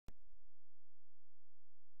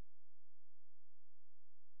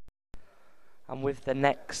And with the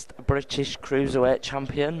next British Cruiserweight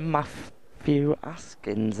champion, Matty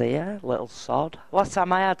Askin here, little sod. Last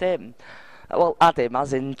time I had him,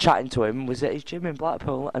 as in chatting to him, was at his gym in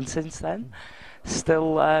Blackpool, and since then,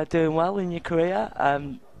 still doing well in your career.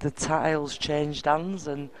 The title's changed hands,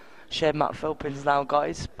 and Shane McPhilpin's now got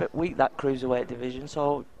his bit weak, that Cruiserweight division,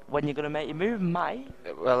 so when you're going to make your move, Matty?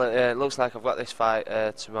 Well, it looks like I've got this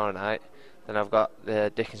fight tomorrow night, then I've got the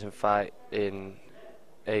Dickinson fight in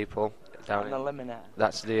April. An eliminator.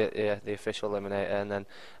 That's the official eliminator, and then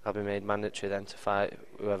I'll be made mandatory then to fight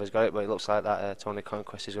whoever's got it. But it looks like that Tony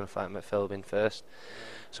Conquest is going to fight McPhilbin first,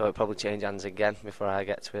 so it'll probably change hands again before I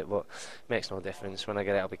get to it. But it makes no difference. When I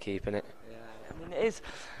get it, I'll be keeping it. Yeah, I mean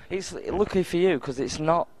it's lucky for you because it's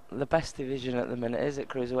not the best division at the minute, is it?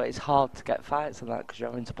 Cruiserweight. It's hard to get fights and that because you're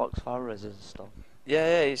having to box foreigners and stuff.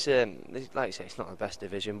 Yeah, it's like you say, it's not the best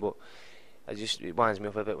division, but. It winds me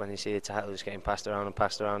up a bit when you see the title just getting passed around,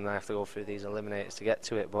 and I have to go through these eliminators to get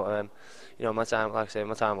to it. But my time, like I say,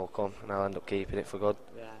 my time will come, and I'll end up keeping it for good.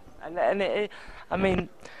 Yeah, I mean,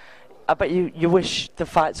 I bet you wish the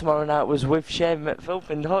fight tomorrow night was with Shane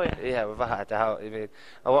McPhilpin, don't you? Yeah, without a doubt. I mean,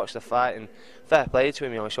 I watched the fight, and fair play to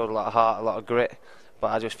him. He showed a lot of heart, a lot of grit. But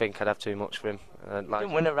I just think I'd have too much for him. He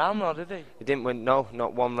didn't win a round, though, did he? He didn't win, no,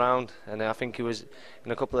 not one round. And I think he was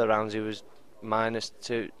in a couple of rounds. He was minus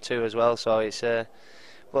two as well, so it's but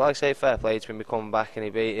like I say, fair play to him. He come back and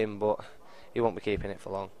he beat him, but he won't be keeping it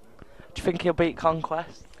for long. Do you think he'll beat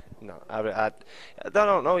Conquest? No, I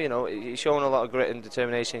don't know. He's showing a lot of grit and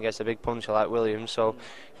determination against a big puncher like Williams, so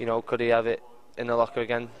could he have it in the locker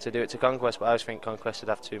again to do it to Conquest? But I just think Conquest would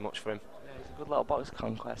have too much for him. Yeah, he's a good little box,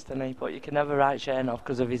 Conquest, isn't he? But you can never write Shane off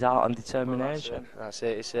because of his heart and determination. That's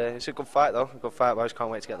it. It's a good fight though, a good fight, but I just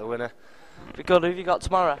can't wait to get the winner. Be good. Who have you got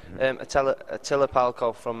tomorrow? Attila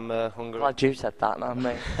Palko from Hungary. Glad you said that, not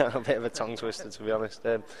me. A bit of a tongue twister, to be honest.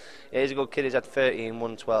 He's a good kid. He's had 13,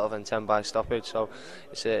 112 and 10 by stoppage, so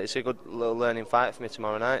it's a good little learning fight for me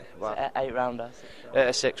tomorrow night. Eight rounder.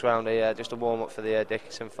 A 6 rounder, yeah, just a warm up for the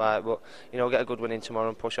Dickinson fight. But get a good win in tomorrow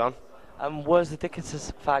and push on. And where's the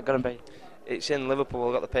Dickinson fight going to be? It's in Liverpool.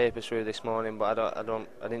 I got the papers through this morning, but I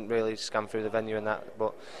didn't really scan through the venue and that.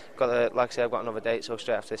 But like I say, I've got another date, so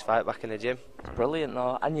straight after this fight, back in the gym. It's brilliant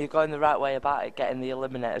though, and you're going the right way about it, getting the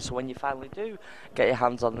eliminator. So when you finally do get your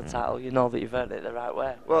hands on the title, you know that you've earned it the right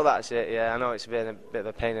way. Well, that's it. Yeah, I know it's been a bit of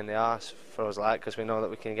a pain in the arse for us, because we know that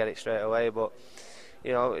we can get it straight away, but.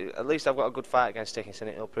 At least I've got a good fight against Dickinson.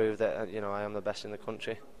 It'll prove that I am the best in the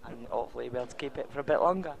country. And hopefully you'll be able to keep it for a bit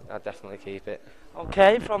longer. I'll definitely keep it.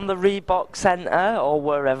 Okay, from the Reebok Centre, or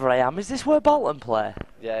wherever I am, is this where Bolton play?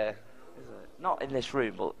 Yeah. Is it? Not in this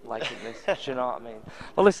room, but like in this, do you know what I mean?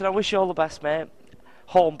 Well listen, I wish you all the best, mate.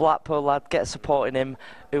 Home Blackpool lad, get supporting him,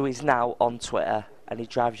 who is now on Twitter, and he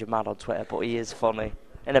drives you mad on Twitter, but he is funny.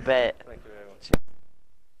 In a bit. Thank you very much.